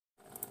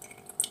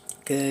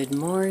Good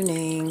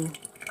morning.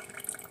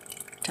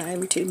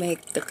 Time to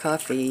make the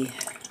coffee.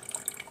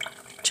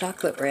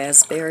 Chocolate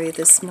raspberry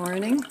this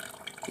morning.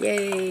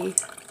 Yay!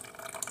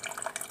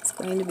 It's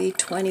going to be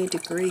 20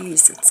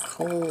 degrees. It's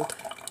cold.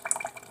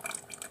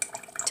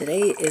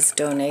 Today is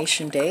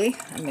donation day.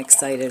 I'm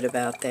excited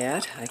about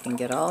that. I can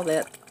get all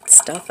that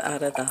stuff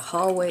out of the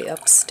hallway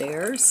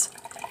upstairs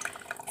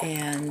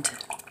and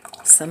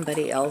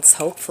somebody else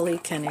hopefully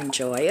can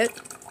enjoy it.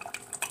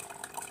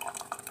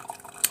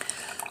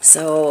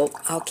 So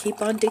I'll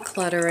keep on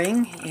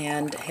decluttering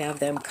and have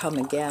them come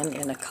again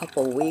in a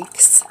couple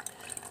weeks.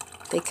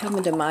 They come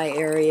into my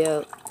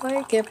area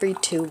like every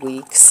 2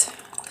 weeks,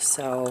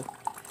 so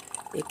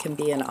it can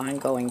be an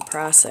ongoing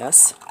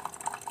process.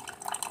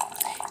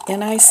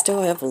 And I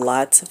still have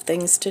lots of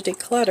things to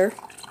declutter.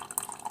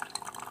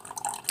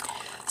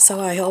 So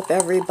I hope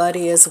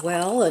everybody is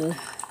well and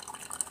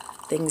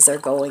things are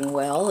going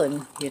well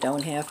and you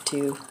don't have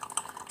to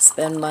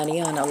spend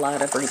money on a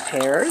lot of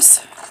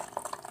repairs.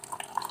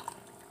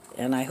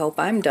 And I hope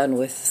I'm done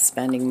with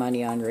spending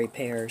money on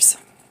repairs.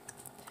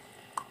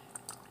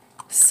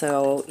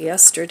 So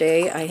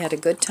yesterday I had a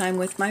good time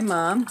with my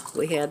mom.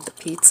 We had the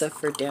pizza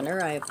for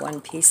dinner. I have one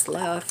piece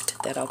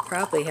left that I'll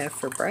probably have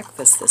for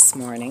breakfast this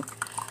morning.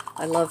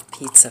 I love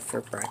pizza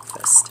for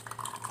breakfast.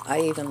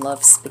 I even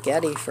love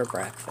spaghetti for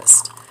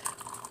breakfast.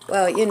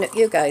 Well,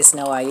 you guys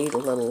know I eat a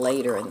little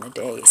later in the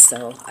day,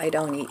 so I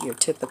don't eat your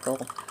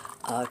typical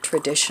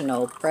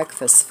traditional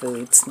breakfast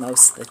foods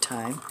most of the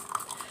time.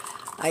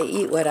 I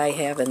eat what I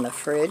have in the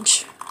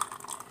fridge,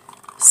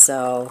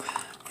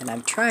 and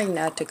I'm trying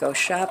not to go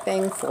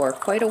shopping for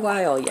quite a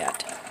while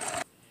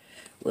yet.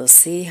 We'll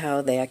see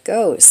how that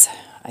goes.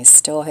 I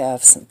still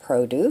have some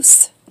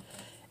produce,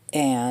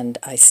 and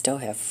I still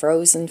have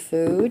frozen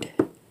food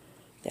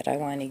that I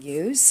want to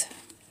use.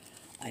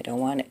 I don't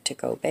want it to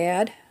go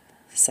bad,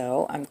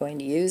 so I'm going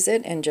to use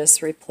it and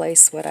just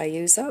replace what I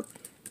use up.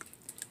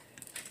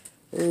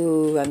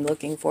 Ooh, I'm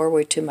looking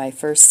forward to my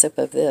first sip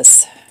of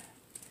this.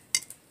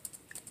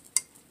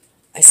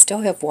 I still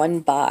have one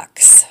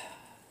box,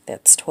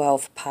 that's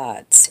 12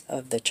 pods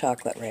of the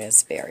chocolate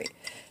raspberry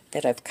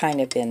that I've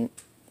kind of been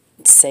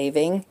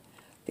saving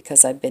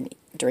because I've been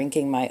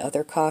drinking my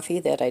other coffee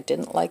that I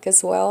didn't like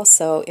as well.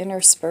 So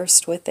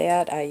interspersed with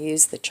that, I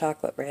use the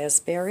chocolate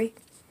raspberry.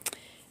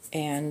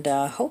 And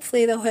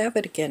hopefully they'll have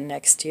it again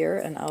next year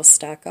and I'll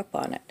stock up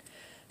on it.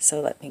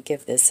 So let me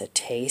give this a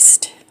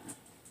taste.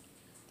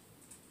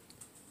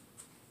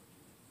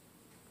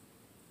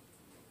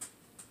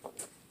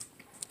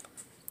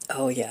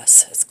 Oh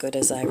yes, as good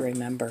as I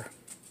remember.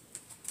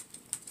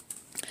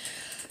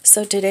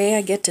 So today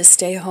I get to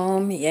stay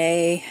home.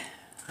 Yay!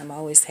 I'm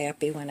always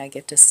happy when I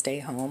get to stay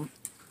home.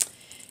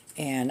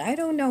 And I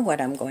don't know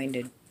what I'm going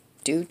to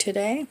do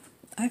today.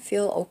 I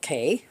feel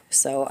okay,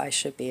 so I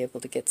should be able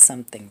to get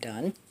something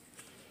done.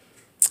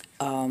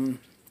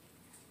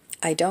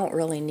 I don't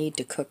really need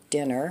to cook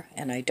dinner,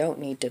 and I don't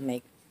need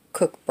to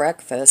cook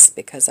breakfast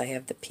because I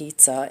have the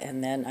pizza,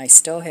 and then I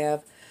still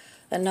have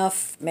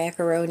enough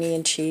macaroni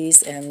and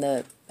cheese and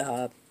the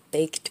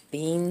baked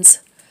beans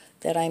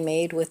that I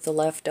made with the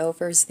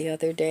leftovers the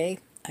other day.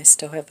 I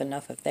still have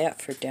enough of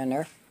that for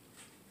dinner.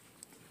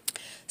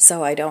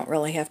 So I don't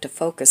really have to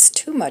focus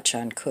too much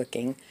on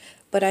cooking,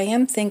 but I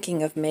am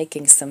thinking of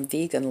making some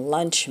vegan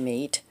lunch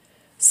meat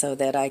so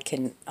that I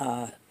can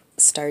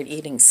start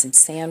eating some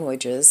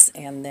sandwiches,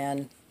 and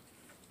then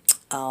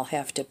I'll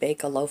have to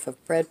bake a loaf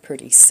of bread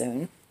pretty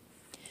soon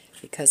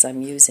because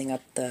I'm using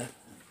up the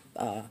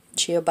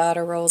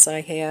ciabatta rolls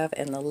I have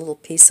and the little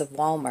piece of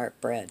Walmart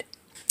bread.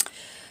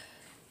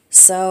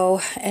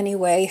 So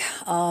anyway,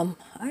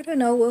 I don't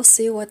know, we'll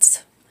see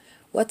what's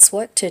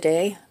what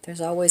today.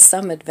 There's always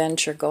some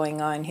adventure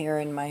going on here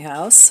in my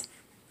house.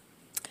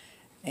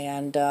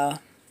 And I'm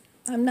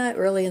not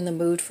really in the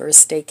mood for a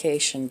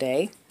staycation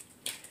day.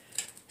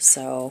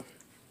 So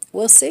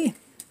we'll see.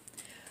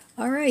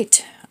 All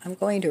right, I'm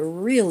going to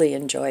really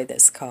enjoy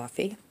this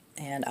coffee,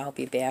 and I'll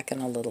be back in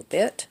a little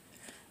bit.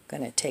 I'm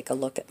going to take a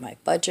look at my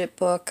budget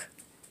book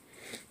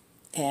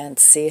and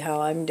see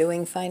how I'm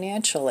doing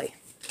financially.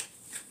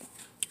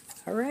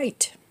 All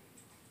right.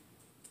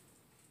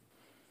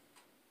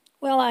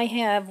 Well, I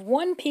have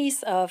one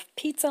piece of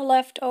pizza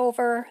left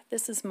over.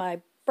 This is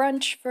my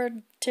brunch for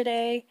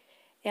today.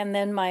 And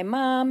then my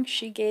mom,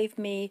 she gave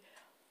me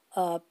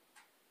a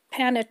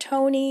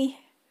panettone,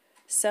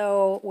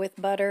 so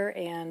with butter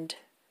and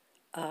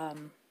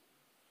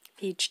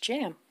peach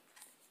jam,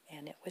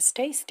 and it was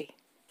tasty.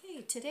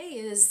 Okay, today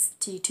is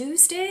Tea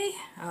Tuesday.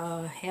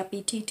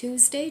 Happy Tea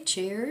Tuesday,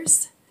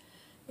 cheers.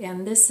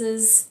 And this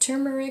is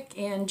turmeric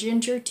and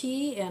ginger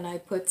tea, and I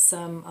put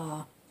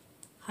some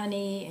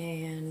honey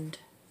and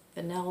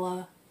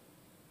vanilla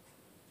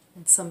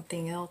and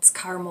something else,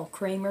 caramel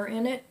creamer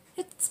in it.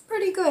 It's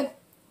pretty good.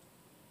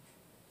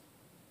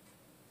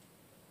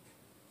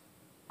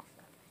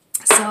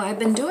 So I've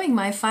been doing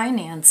my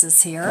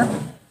finances here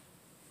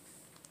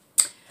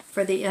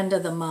for the end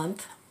of the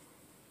month.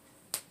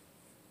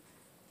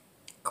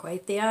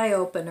 Quite the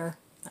eye-opener,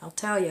 I'll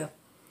tell you.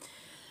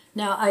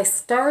 Now I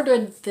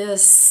started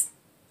this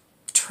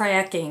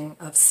tracking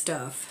of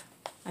stuff.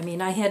 I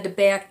mean, I had to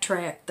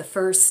backtrack the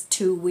first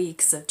 2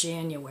 weeks of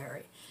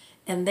January,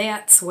 and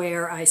that's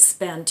where I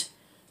spent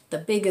the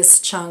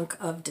biggest chunk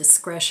of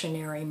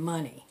discretionary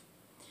money.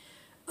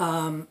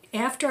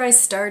 After I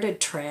started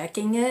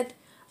tracking it,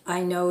 I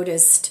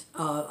noticed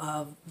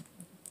a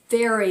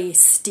very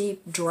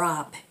steep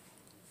drop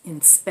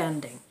in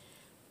spending.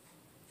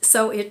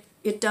 So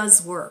it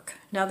does work.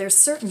 Now there's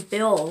certain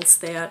bills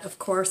that of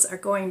course are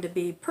going to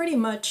be pretty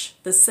much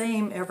the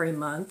same every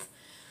month.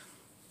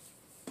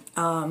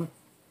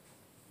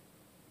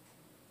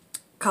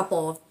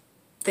 Couple of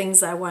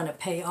things I want to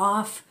pay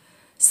off,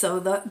 so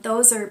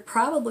those are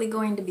probably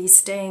going to be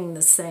staying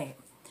the same.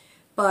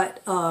 But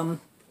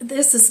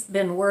this has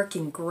been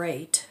working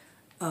great.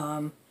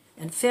 In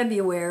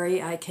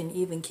February I can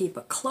even keep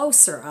a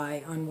closer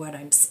eye on what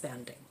I'm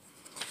spending.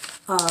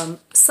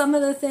 Some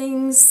of the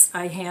things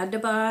I had to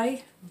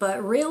buy,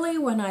 but really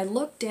when I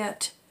looked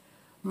at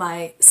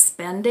my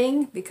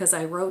spending, because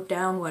I wrote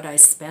down what I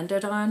spent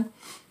it on,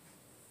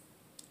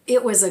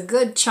 it was a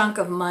good chunk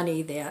of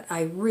money that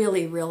I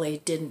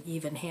really didn't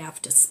even have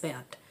to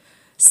spend.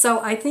 So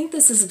I think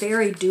this is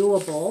very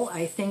doable.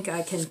 I think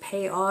I can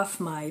pay off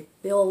my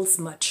bills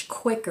much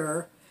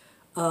quicker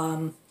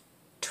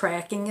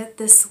tracking it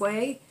this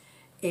way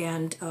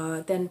and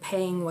then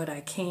paying what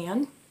I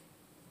can.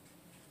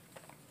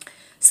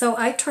 So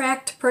I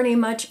tracked pretty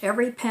much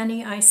every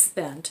penny I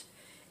spent.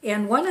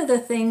 And one of the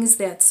things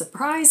that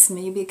surprised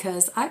me,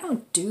 because I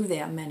don't do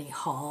that many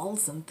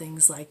hauls and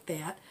things like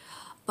that,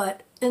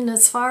 but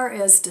as far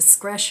as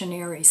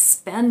discretionary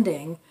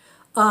spending,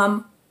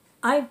 I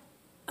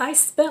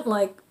spent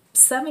like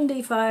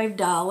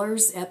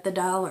 $75 at the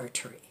Dollar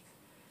Tree.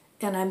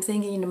 And I'm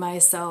thinking to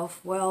myself,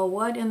 well,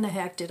 what in the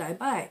heck did I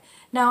buy?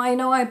 Now, I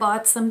know I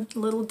bought some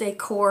little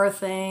decor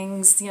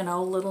things, you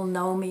know, little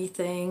gnomey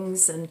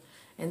things and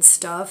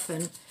stuff.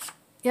 And,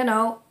 you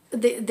know,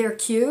 they're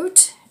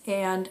cute.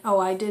 And, oh,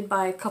 I did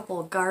buy a couple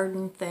of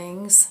garden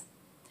things.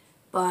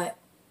 But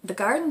the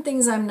garden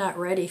things I'm not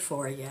ready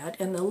for yet.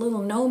 And the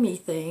little gnomey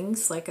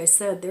things, like I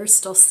said, they're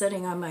still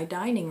sitting on my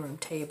dining room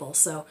table.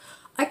 So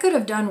I could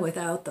have done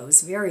without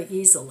those very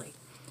easily.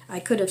 I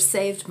could have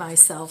saved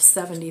myself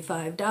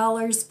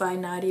 $75 by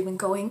not even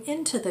going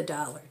into the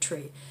Dollar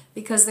Tree,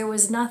 because there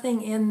was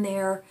nothing in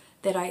there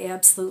that I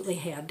absolutely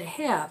had to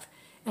have.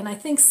 And I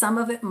think some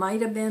of it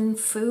might have been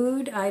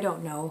food. I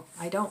don't know.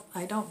 I don't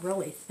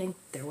really think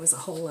there was a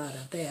whole lot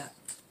of that.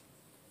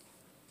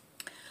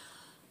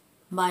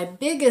 My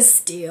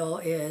biggest deal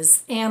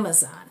is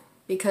Amazon,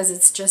 because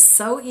it's just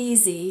so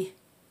easy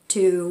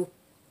to,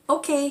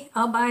 okay,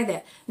 I'll buy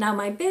that. Now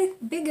my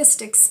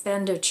biggest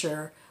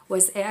expenditure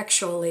was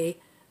actually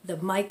the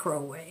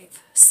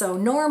microwave. So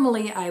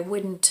normally I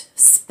wouldn't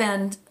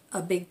spend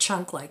a big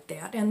chunk like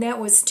that, and that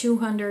was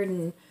 $200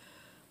 and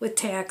with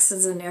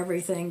taxes and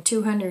everything,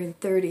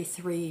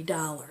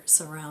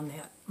 $233 around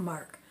that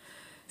mark.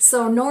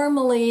 So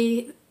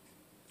normally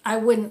I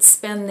wouldn't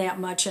spend that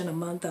much in a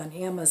month on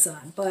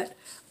Amazon, but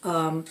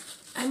I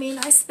mean,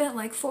 I spent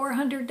like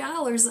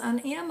 $400 on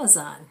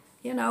Amazon,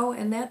 you know,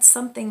 and that's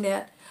something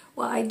that,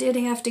 well, I did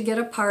have to get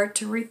a part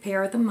to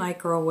repair the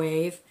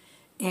microwave,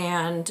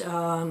 and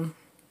a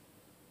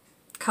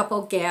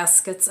couple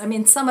gaskets. I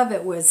mean, some of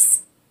it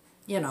was,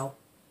 you know,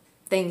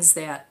 things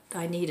that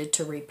I needed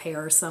to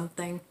repair or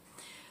something,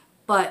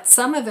 but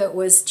some of it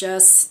was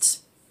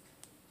just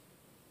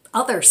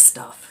other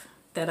stuff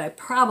that I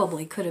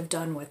probably could have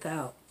done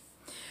without.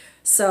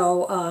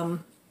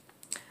 So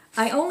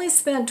I only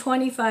spent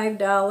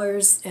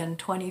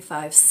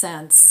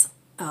 $25.25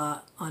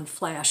 on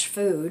flash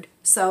food,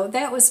 so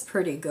that was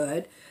pretty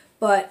good.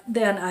 But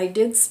then I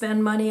did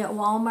spend money at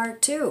Walmart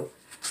too.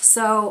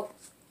 So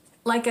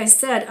like I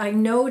said, I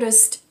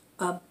noticed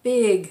a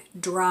big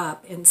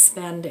drop in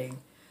spending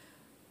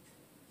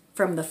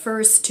from the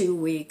first 2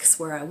 weeks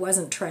where I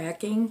wasn't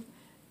tracking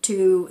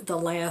to the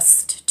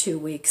last 2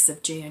 weeks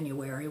of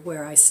January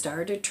where I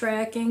started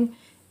tracking,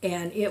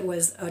 and it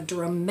was a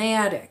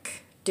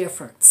dramatic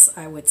difference.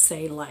 I would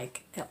say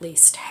like at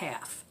least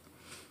half.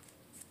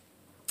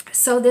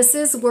 So this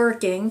is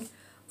working,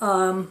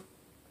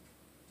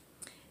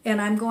 and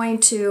I'm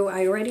going to,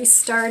 I already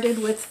started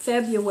with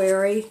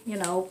February, you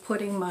know,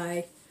 putting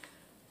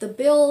the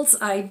bills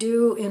I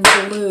do in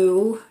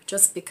blue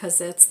just because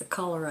that's the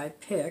color I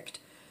picked.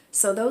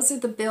 So those are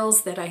the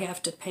bills that I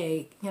have to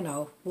pay, you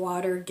know,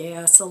 water,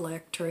 gas,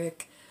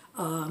 electric,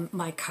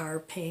 my car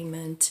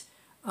payment,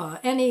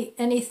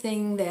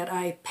 anything that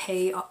I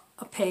pay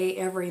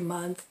every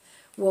month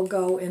will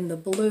go in the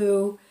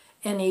blue.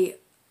 Any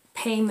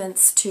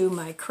payments to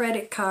my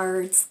credit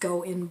cards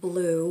go in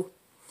blue.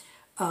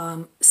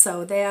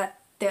 So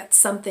that's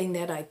something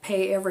that I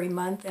pay every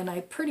month, and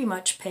I pretty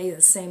much pay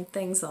the same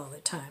things all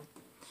the time.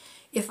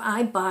 If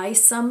I buy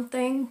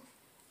something,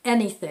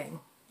 anything,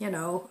 you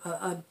know,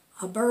 a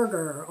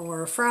burger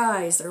or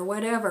fries or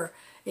whatever,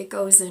 it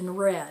goes in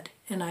red,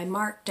 and I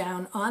mark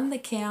down on the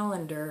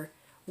calendar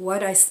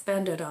what I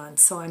spend it on,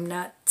 so I'm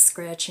not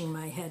scratching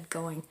my head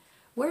going,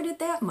 where did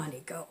that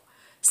money go?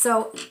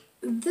 So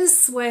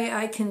this way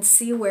I can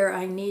see where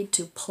I need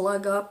to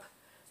plug up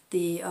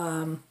the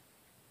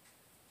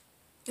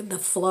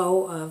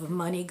flow of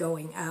money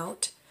going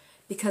out,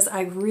 because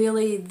I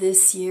really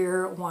this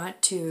year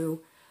want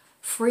to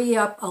free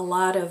up a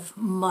lot of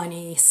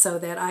money so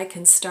that I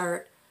can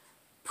start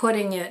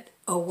putting it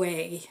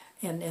away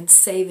and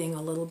saving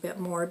a little bit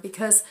more,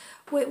 because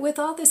with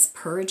all this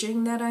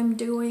purging that I'm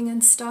doing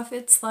and stuff,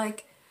 it's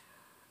like,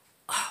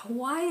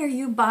 why are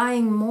you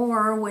buying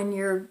more when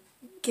you're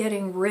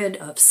getting rid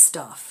of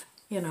stuff?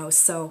 You know,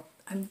 so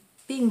I'm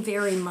being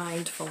very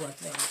mindful of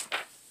that.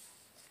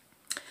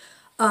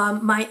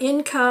 My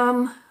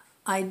income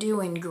I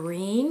do in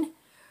green,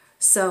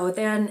 so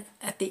then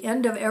at the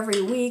end of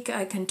every week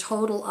I can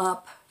total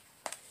up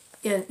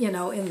in, you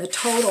know, in the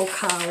total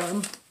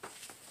column,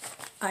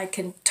 I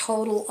can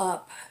total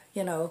up,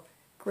 you know,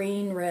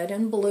 green, red,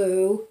 and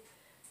blue,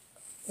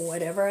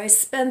 whatever I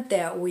spent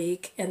that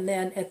week, and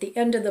then at the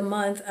end of the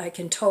month I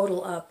can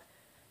total up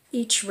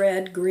each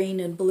red, green,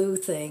 and blue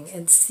thing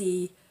and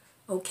see,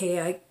 okay,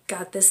 I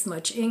got this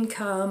much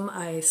income,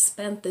 I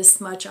spent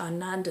this much on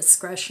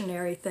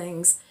non-discretionary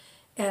things,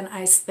 and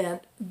I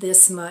spent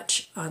this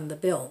much on the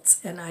bills.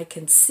 And I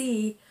can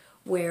see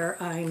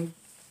where I'm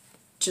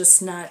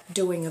just not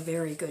doing a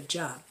very good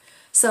job.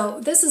 So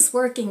this is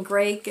working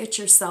great. Get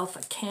yourself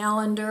a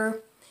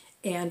calendar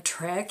and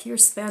track your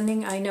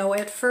spending. I know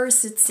at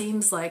first it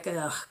seems like,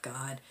 oh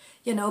God,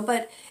 you know,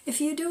 but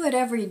if you do it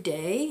every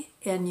day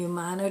and you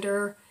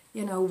monitor,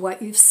 you know,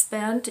 what you've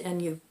spent,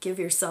 and you give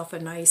yourself a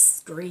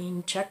nice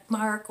green check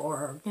mark,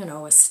 or, you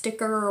know, a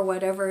sticker or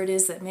whatever it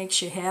is that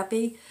makes you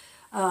happy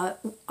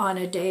on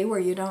a day where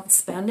you don't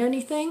spend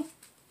anything,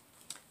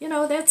 you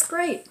know, that's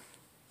great.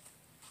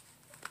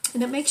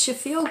 And it makes you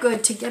feel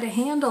good to get a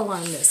handle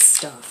on this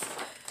stuff.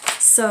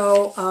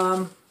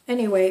 So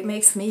anyway, it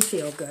makes me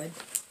feel good.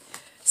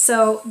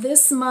 So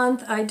this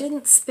month I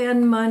didn't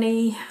spend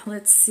money.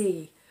 Let's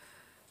see.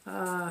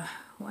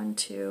 1,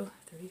 2,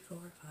 3, 4,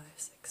 5,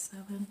 6,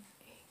 7,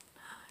 8,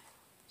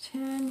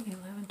 9, 10,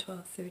 11,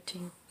 12,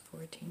 13,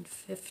 14,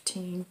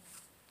 15,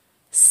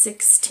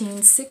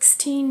 16.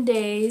 16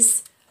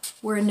 days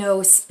were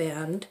no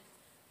spend.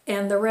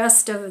 And the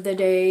rest of the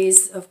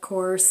days, of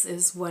course,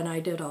 is when I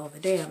did all the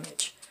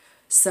damage.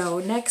 So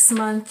next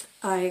month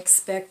I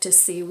expect to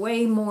see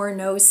way more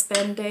no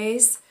spend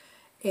days.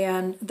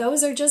 And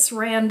those are just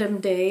random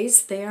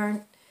days. They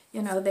aren't,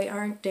 you know, they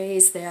aren't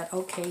days that,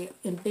 okay,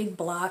 in big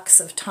blocks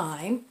of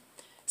time.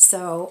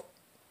 So,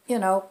 you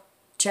know,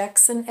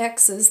 checks and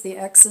X's. The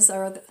X's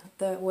are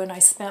the when I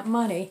spent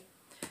money.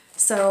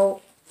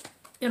 So,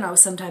 you know,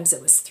 sometimes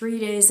it was 3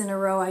 days in a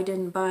row I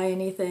didn't buy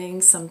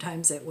anything.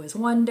 Sometimes it was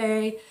 1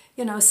 day,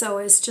 you know, so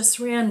it's just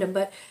random.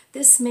 But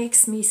this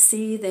makes me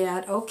see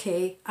that,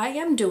 okay, I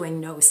am doing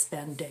no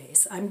spend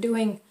days. I'm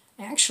doing,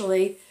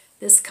 actually,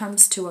 this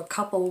comes to a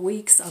couple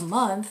weeks a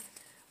month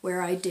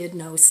where I did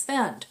no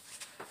spend.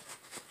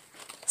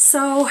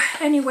 So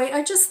anyway,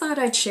 I just thought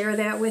I'd share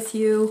that with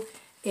you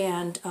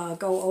and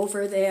go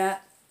over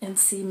that and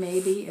see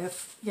maybe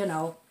if, you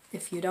know,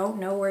 if you don't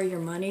know where your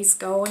money's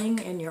going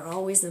and you're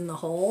always in the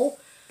hole,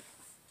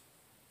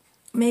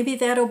 maybe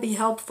that'll be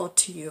helpful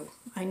to you.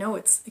 I know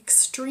it's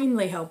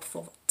extremely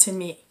helpful to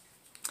me.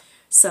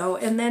 So,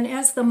 and then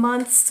as the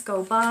months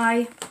go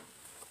by,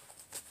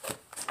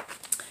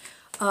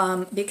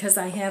 because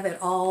I have it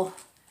all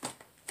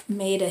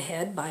made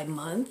ahead by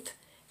month,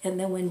 and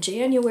then when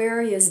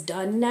January is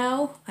done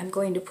now, I'm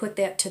going to put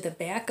that to the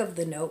back of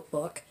the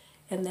notebook,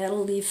 and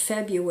that'll leave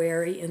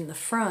February in the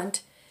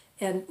front.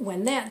 And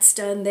when that's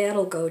done,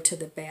 that'll go to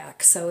the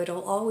back. So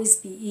it'll always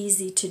be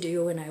easy to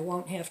do, and I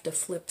won't have to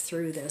flip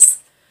through this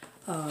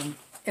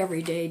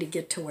every day to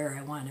get to where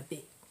I want to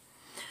be.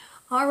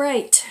 All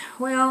right,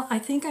 well, I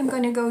think I'm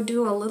going to go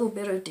do a little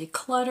bit of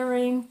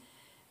decluttering,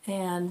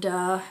 and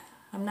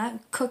I'm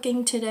not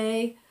cooking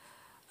today.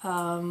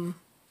 I'm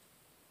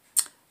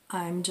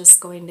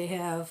just going to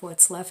have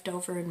what's left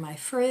over in my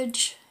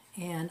fridge,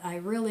 and I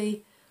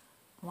really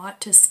want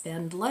to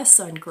spend less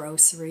on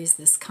groceries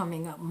this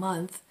coming up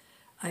month.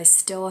 I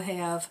still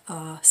have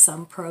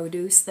some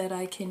produce that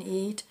I can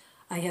eat.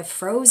 I have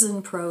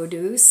frozen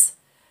produce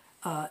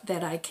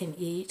that I can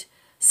eat.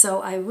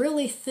 So I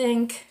really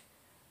think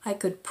I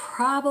could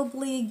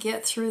probably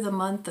get through the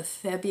month of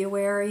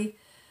February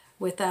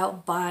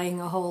without buying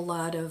a whole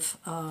lot of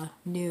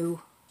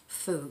new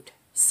food.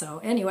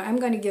 So anyway, I'm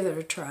going to give it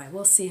a try.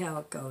 We'll see how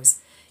it goes.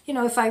 You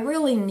know, if I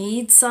really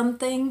need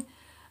something,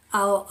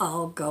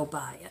 I'll go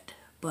buy it.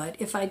 But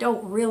if I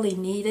don't really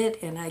need it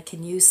and I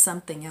can use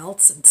something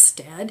else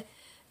instead,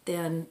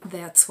 then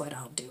that's what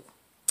I'll do.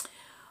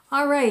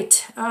 All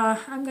right,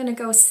 I'm going to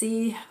go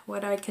see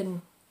what I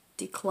can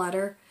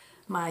declutter.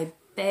 My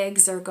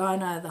bags are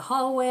gone out of the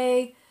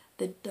hallway.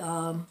 The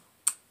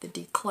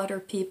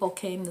declutter people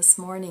came this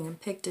morning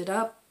and picked it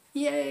up.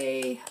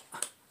 Yay!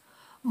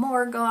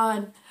 More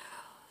gone.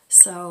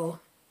 So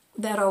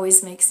that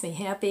always makes me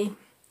happy.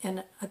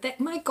 And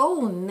my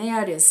goal in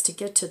that is to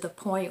get to the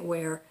point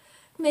where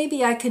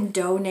maybe I can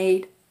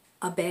donate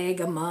a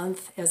bag a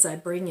month as I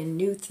bring in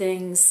new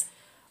things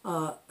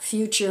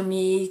future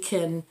me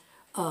can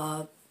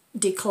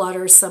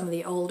declutter some of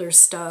the older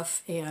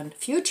stuff, and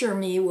future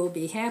me will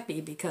be happy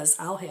because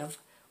I'll have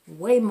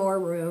way more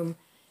room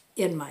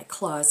in my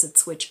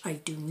closets, which I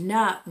do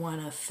not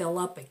want to fill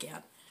up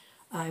again.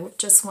 I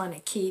just want to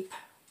keep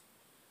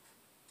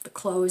the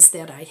clothes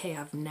that I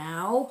have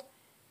now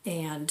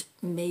and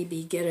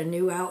maybe get a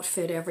new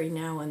outfit every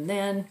now and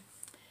then.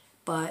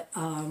 But,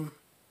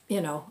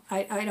 you know,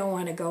 I don't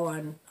want to go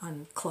on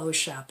clothes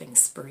shopping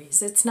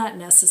sprees. It's not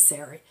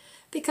necessary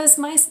because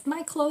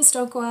my clothes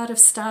don't go out of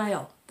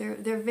style.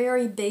 They're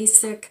very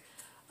basic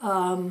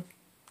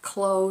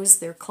clothes.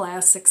 They're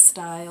classic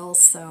styles.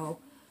 So,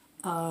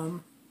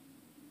 you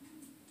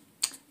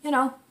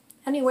know,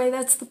 anyway,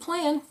 that's the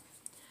plan.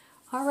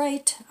 All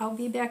right, I'll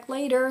be back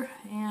later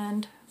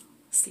and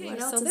see what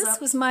else is up. So this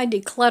was my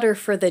declutter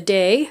for the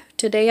day.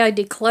 Today I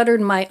decluttered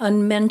my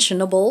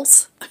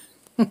unmentionables.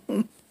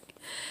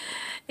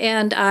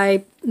 And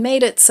I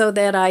made it so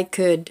that I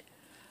could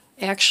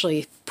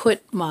actually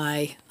put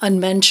my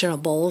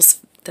unmentionables,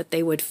 that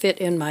they would fit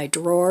in my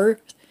drawers.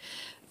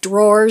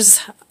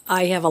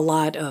 I have a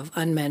lot of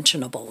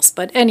unmentionables.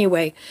 But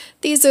anyway,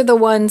 these are the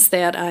ones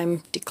that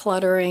I'm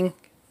decluttering,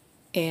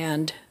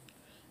 and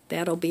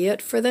that'll be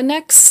it for the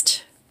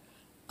next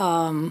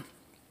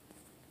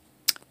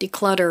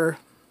declutter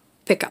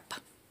pickup.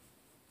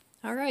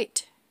 All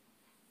right.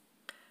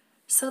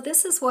 So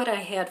this is what I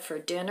had for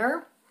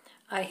dinner.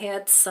 I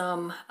had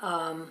some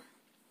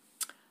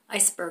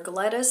iceberg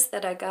lettuce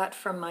that I got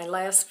from my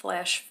last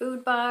flash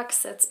food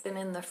box. That's been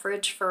in the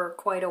fridge for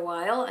quite a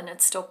while and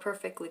it's still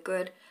perfectly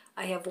good.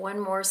 I have one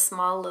more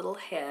small little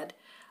head.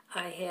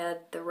 I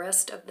had the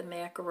rest of the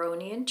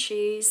macaroni and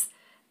cheese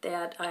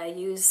that I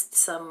used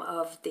some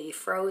of the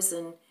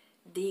frozen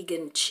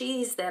vegan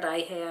cheese that I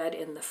had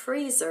in the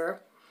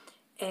freezer,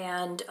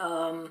 and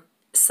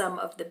some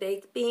of the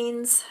baked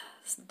beans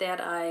that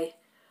I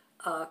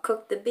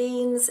cooked the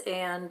beans,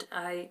 and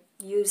I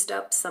used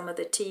up some of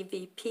the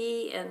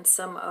TVP and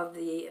some of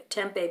the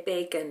tempeh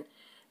bacon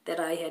that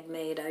I had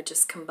made. I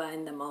just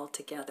combined them all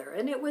together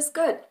and it was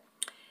good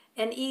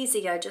and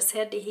easy. I just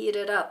had to heat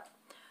it up.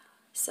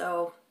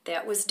 So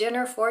that was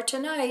dinner for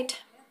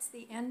tonight. That's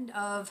the end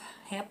of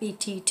Happy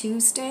Tea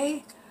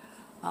Tuesday.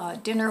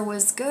 Dinner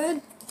was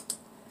good.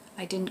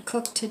 I didn't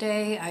cook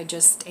today. I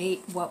just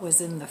ate what was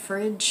in the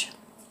fridge.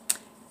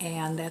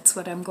 And that's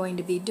what I'm going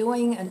to be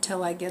doing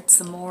until I get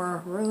some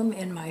more room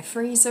in my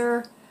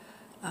freezer.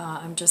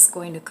 I'm just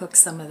going to cook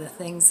some of the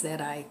things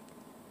that I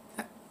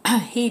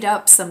heat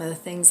up, some of the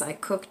things I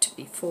cooked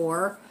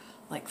before,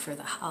 like for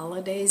the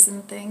holidays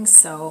and things.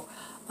 So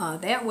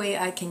that way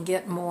I can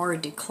get more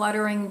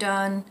decluttering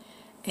done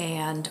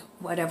and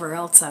whatever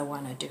else I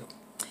want to do.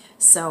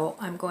 So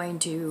I'm going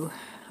to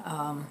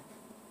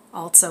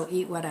also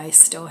eat what I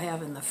still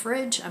have in the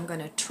fridge. I'm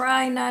going to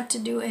try not to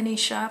do any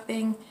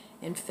shopping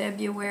in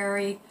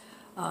February,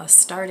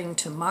 starting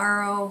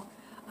tomorrow.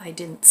 I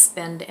didn't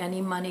spend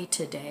any money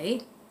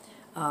today,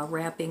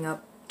 wrapping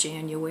up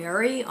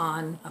January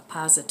on a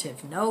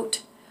positive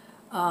note.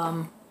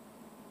 And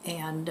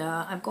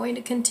I'm going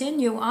to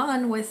continue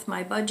on with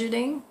my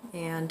budgeting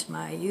and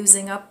my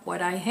using up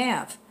what I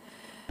have.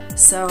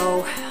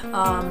 So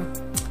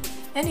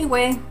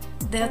anyway,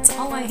 that's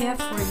all I have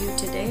for you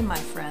today, my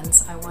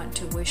friends. I want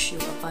to wish you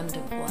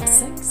abundant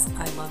blessings.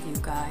 I love you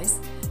guys.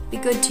 Be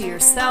good to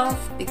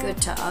yourself, be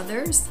good to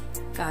others.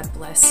 God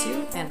bless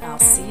you, and I'll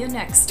see you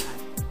next time.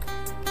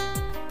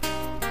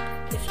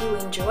 If you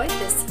enjoyed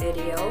this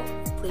video,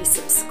 please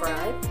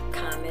subscribe,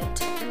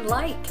 comment, and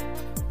like.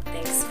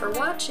 Thanks for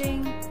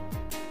watching.